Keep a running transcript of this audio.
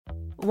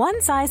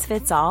One size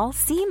fits all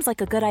seems like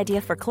a good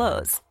idea for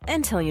clothes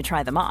until you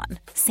try them on.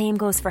 Same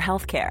goes for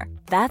healthcare.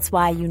 That's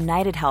why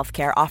United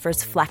Healthcare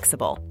offers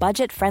flexible,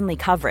 budget-friendly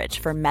coverage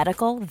for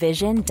medical,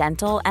 vision,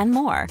 dental, and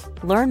more.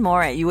 Learn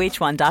more at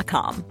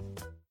uh1.com.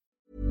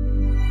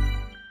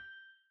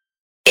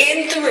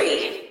 In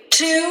 3,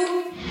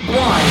 2,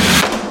 1.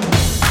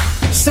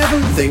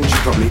 7 things you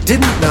probably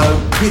didn't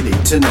know you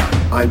need to know.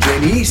 I'm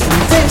Jamie East,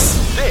 and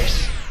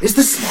this is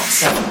the Smart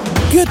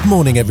 7. Good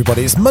morning,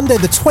 everybody. It's Monday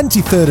the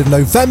 23rd of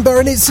November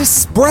and it's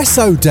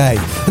Espresso Day.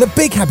 And a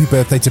big happy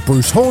birthday to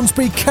Bruce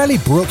Hornsby, Kelly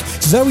Brook,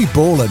 Zoe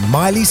Ball and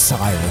Miley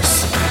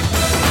Cyrus.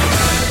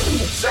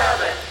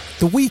 7.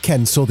 The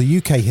weekend saw the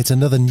UK hit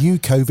another new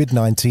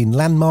COVID-19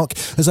 landmark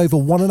as over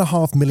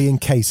 1.5 million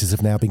cases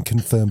have now been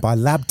confirmed by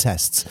lab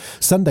tests.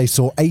 Sunday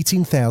saw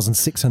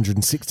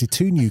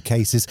 18,662 new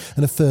cases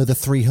and a further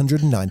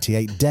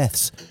 398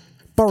 deaths.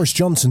 Boris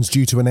Johnson's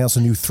due to announce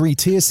a new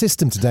 3-tier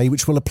system today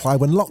which will apply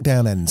when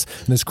lockdown ends.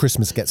 And as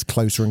Christmas gets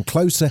closer and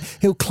closer,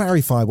 he'll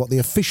clarify what the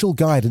official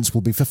guidance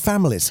will be for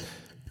families.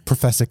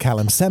 Professor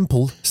Callum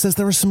Semple says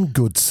there are some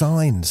good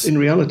signs. In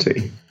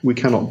reality, we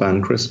cannot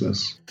ban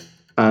Christmas.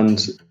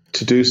 And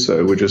to do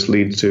so would just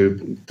lead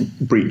to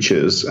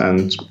breaches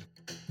and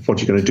what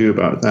you're going to do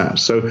about that.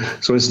 So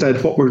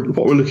instead, what we're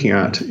looking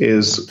at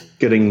is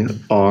getting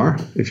R,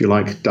 if you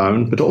like,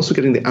 down, but also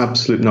getting the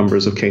absolute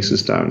numbers of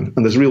cases down.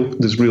 And there's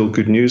real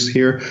good news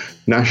here.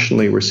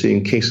 Nationally, we're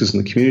seeing cases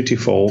in the community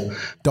fall.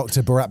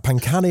 Dr. Bharat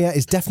Pankhania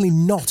is definitely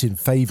not in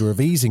favour of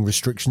easing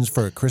restrictions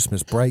for a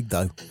Christmas break,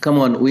 though. Come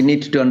on, we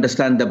need to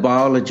understand the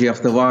biology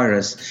of the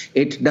virus.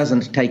 It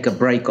doesn't take a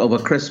break over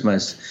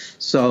Christmas.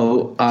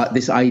 So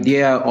this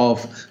idea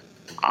of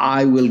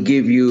I will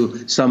give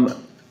you some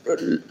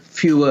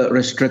fewer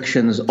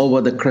restrictions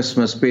over the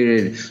Christmas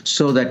period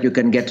so that you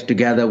can get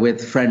together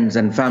with friends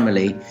and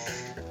family.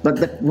 But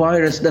the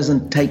virus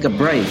doesn't take a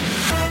break.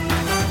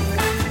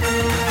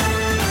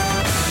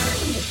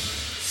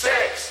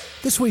 6.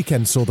 This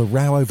weekend saw the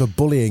row over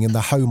bullying in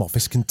the Home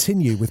Office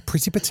continue, with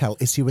Priti Patel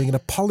issuing an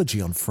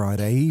apology on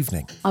Friday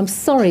evening. I'm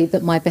sorry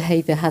that my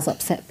behaviour has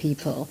upset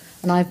people,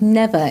 and I've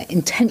never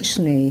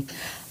intentionally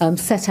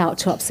set out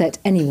to upset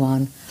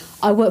anyone.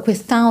 I work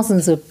with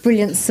thousands of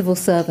brilliant civil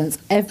servants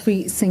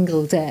every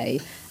single day,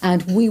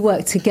 and we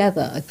work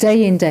together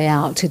day in, day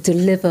out to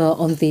deliver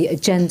on the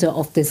agenda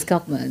of this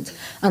government.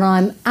 And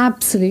I'm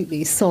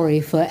absolutely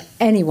sorry for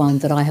anyone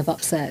that I have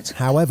upset.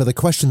 However, the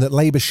question that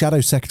Labour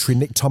Shadow Secretary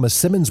Nick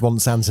Thomas-Symonds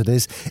once answered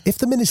is, if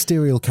the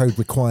ministerial code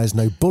requires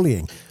no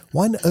bullying,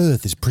 why on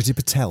earth is Priti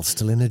Patel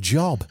still in a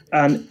job?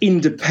 An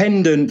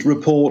independent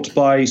report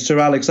by Sir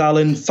Alex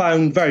Allen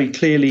found very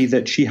clearly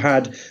that she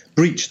had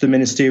breached the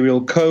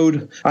ministerial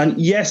code. And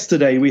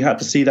yesterday we had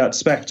to see that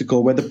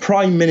spectacle where the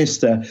Prime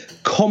Minister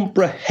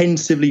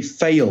comprehensively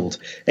failed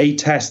a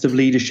test of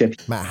leadership.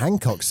 Matt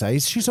Hancock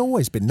says she's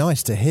always been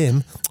nice to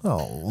him.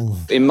 Oh.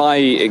 In my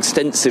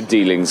extensive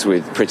dealings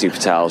with Priti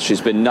Patel,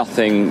 she's been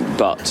nothing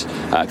but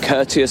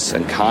courteous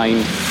and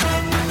kind.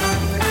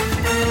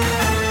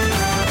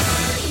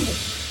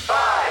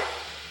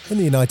 In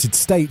the United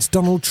States,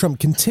 Donald Trump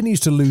continues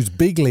to lose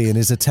bigly in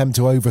his attempt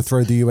to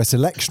overthrow the US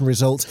election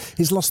results.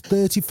 He's lost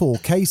 34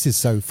 cases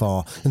so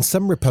far, and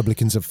some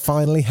Republicans have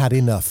finally had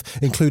enough,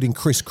 including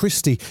Chris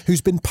Christie,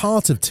 who's been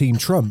part of Team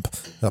Trump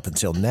up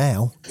until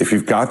now. If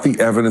you've got the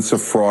evidence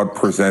of fraud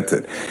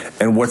presented,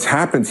 and what's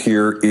happened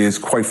here is,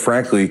 quite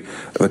frankly,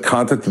 the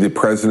conduct of the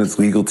president's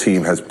legal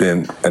team has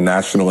been a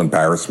national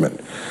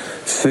embarrassment.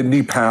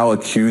 Sidney Powell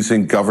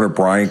accusing Governor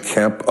Brian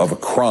Kemp of a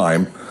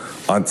crime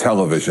on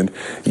television,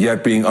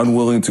 yet being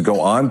unwilling to go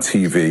on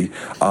TV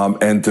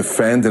and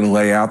defend and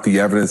lay out the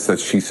evidence that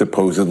she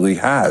supposedly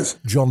has.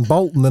 John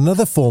Bolton,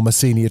 another former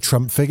senior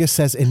Trump figure,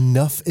 says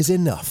enough is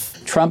enough.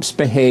 Trump's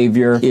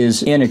behavior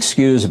is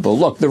inexcusable.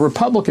 Look, the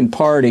Republican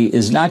Party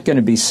is not going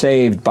to be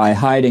saved by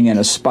hiding in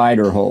a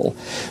spider hole.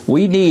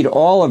 We need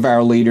all of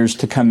our leaders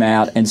to come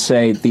out and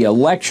say the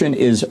election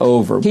is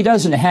over. He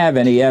doesn't have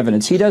any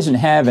evidence. He doesn't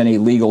have any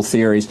legal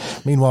theories.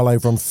 Meanwhile,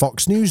 over on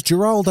Fox News,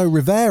 Geraldo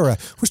Rivera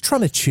was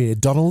trying to cheer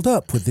Donald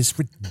up with this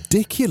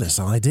ridiculous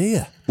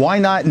idea. Why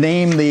not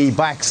name the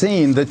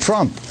vaccine the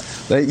Trump?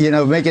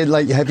 Make it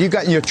like, have you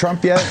gotten your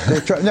Trump yet?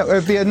 No, it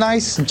would be a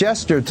nice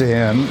gesture to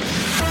him.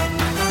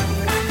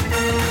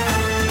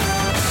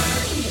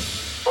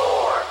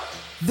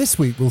 This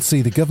week we'll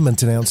see the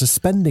government announce a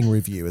spending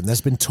review, and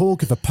there's been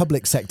talk of a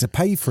public sector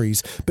pay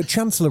freeze, but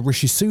Chancellor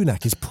Rishi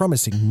Sunak is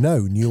promising no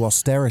new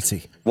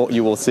austerity. What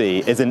you will see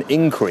is an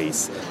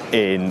increase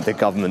in the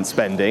government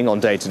spending on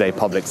day-to-day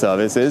public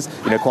services,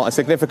 quite a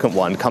significant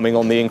one coming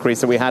on the increase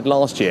that we had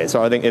last year.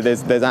 So I think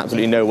there's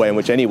absolutely no way in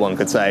which anyone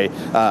could say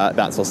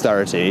that's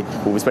austerity.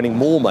 We'll be spending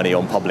more money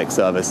on public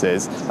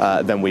services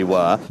than we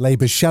were.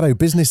 Labour's Shadow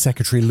Business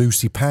Secretary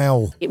Lucy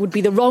Powell. It would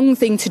be the wrong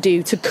thing to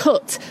do to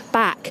cut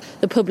back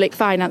the public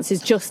finances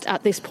just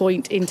at this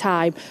point in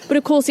time. But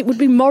of course it would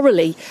be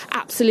morally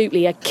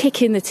absolutely a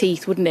kick in the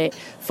teeth, wouldn't it,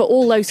 for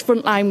all those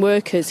frontline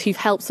workers who've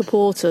helped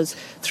support us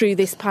through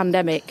this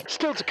pandemic.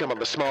 Still to come on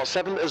the Smart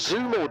 7, a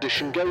Zoom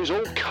audition goes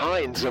all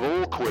kinds of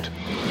awkward.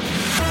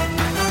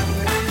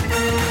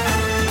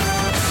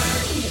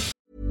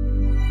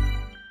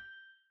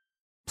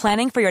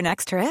 Planning for your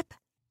next trip?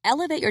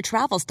 Elevate your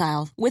travel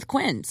style with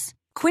Quince.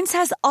 Quince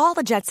has all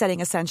the jet-setting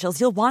essentials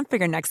you'll want for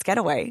your next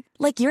getaway,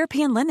 like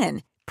European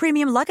linen,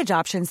 premium luggage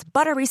options,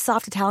 buttery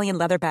soft Italian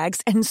leather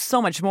bags, and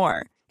so much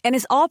more. And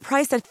is all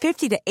priced at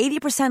 50 to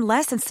 80%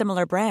 less than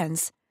similar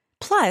brands.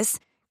 Plus,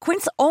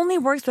 Quince only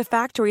works with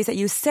factories that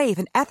use safe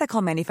and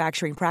ethical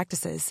manufacturing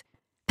practices.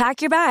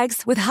 Pack your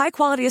bags with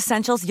high-quality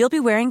essentials you'll be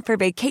wearing for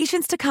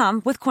vacations to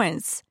come with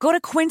Quince. Go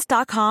to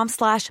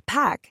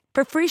quince.com/pack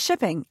for free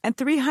shipping and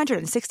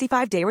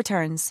 365-day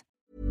returns.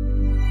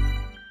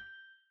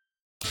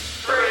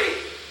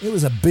 It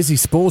was a busy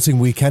sporting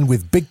weekend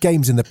with big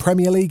games in the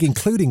Premier League,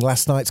 including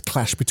last night's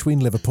clash between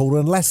Liverpool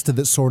and Leicester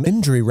that saw an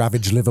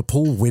injury-ravaged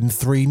Liverpool win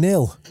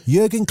 3-0.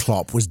 Jurgen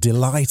Klopp was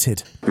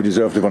delighted. We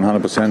deserved it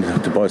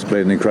 100%. The boys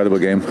played an incredible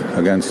game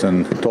against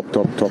a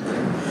top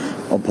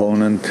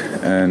opponent,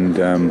 and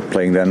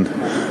playing then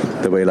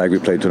the way like we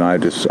played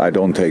tonight, I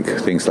don't take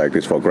things like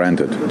this for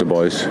granted. The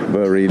boys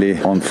were really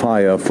on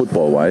fire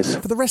football-wise.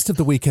 For the rest of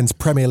the weekend's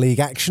Premier League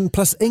action,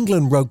 plus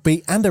England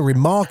rugby and a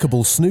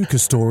remarkable snooker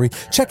story,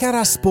 check out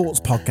our sports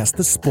podcast,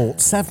 The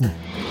Sport 7.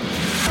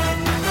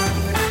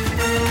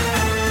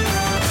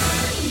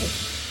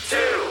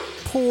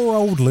 Poor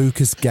old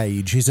Lucas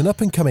Gage. He's an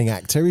up-and-coming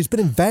actor. He's been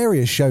in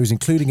various shows,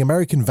 including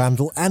American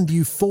Vandal and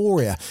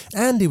Euphoria.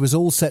 And he was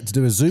all set to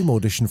do a Zoom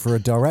audition for a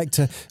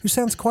director who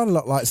sounds quite a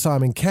lot like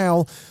Simon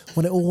Cowell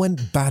when it all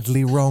went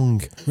badly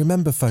wrong.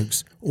 Remember,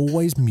 folks,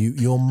 always mute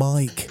your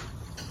mic.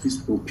 These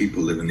poor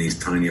people live in these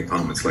tiny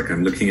apartments. Like,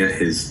 I'm looking at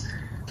his,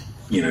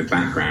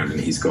 background, and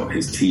he's got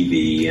his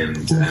TV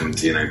and.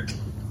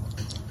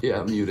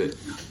 Yeah, mute it.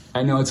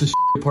 I know it's a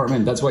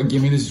apartment. That's why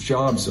give me this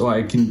job so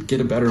I can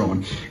get a better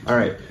one. All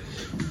right.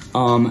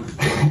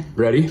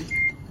 Ready?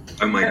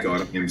 Oh my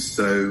God, I'm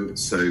so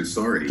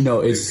sorry. No,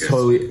 it's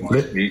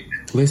totally.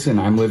 Listen,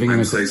 I'm living in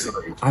a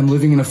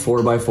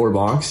 4x4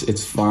 box.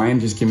 It's fine.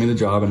 Just give me the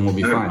job and we'll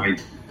be fine.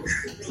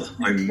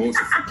 I'm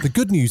mortified. The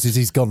good news is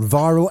he's gone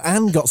viral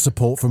and got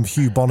support from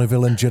Hugh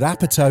Bonneville and Judd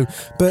Apatow,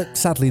 but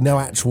sadly no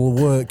actual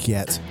work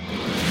yet.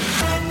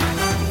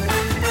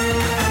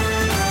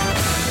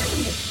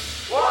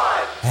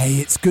 Hey,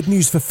 it's good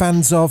news for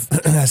fans of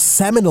a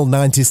seminal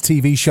 90s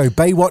TV show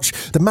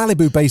Baywatch, the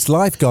Malibu-based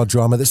lifeguard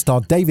drama that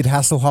starred David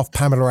Hasselhoff,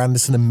 Pamela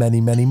Anderson and many,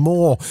 many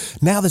more.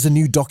 Now there's a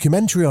new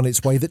documentary on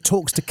its way that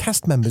talks to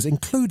cast members,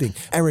 including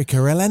Erika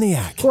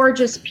Eleniak.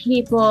 Gorgeous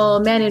people,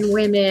 men and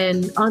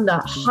women on the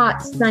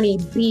hot, sunny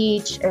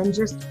beach, and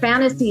just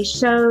fantasy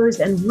shows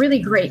and really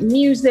great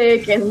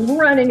music and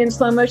running in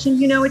slow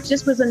motion. It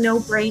just was a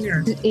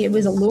no-brainer. It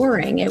was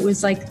alluring. It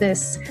was like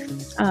this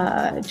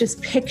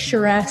just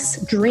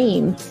picturesque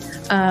dream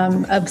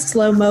of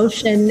slow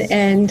motion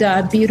and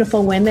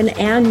beautiful women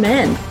and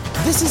men.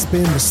 This has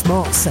been The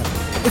Smart 7.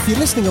 If you're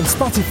listening on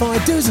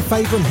Spotify, do us a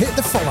favour and hit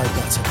the follow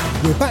button.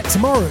 We're back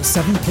tomorrow at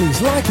 7. Please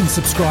like and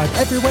subscribe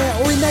everywhere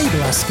or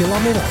enable our skill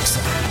on Alexa.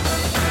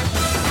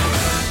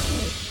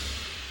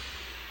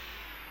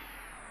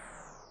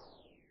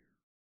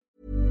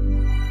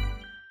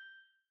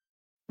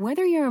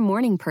 Whether you're a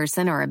morning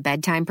person or a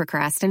bedtime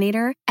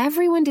procrastinator,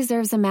 everyone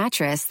deserves a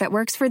mattress that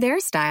works for their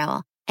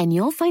style. And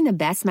you'll find the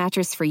best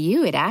mattress for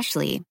you at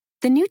Ashley.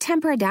 The new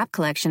Temper-Adapt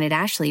collection at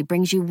Ashley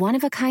brings you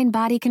one-of-a-kind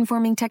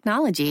body-conforming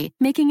technology,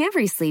 making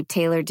every sleep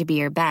tailored to be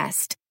your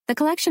best. The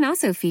collection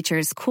also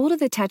features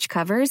cool-to-the-touch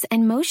covers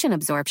and motion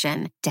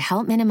absorption to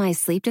help minimize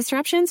sleep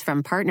disruptions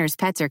from partners,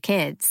 pets, or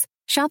kids.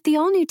 Shop the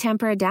all-new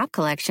Temper-Adapt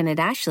collection at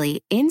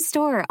Ashley,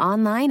 in-store or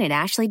online at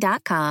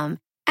ashley.com.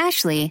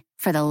 Ashley,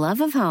 for the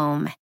love of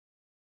home.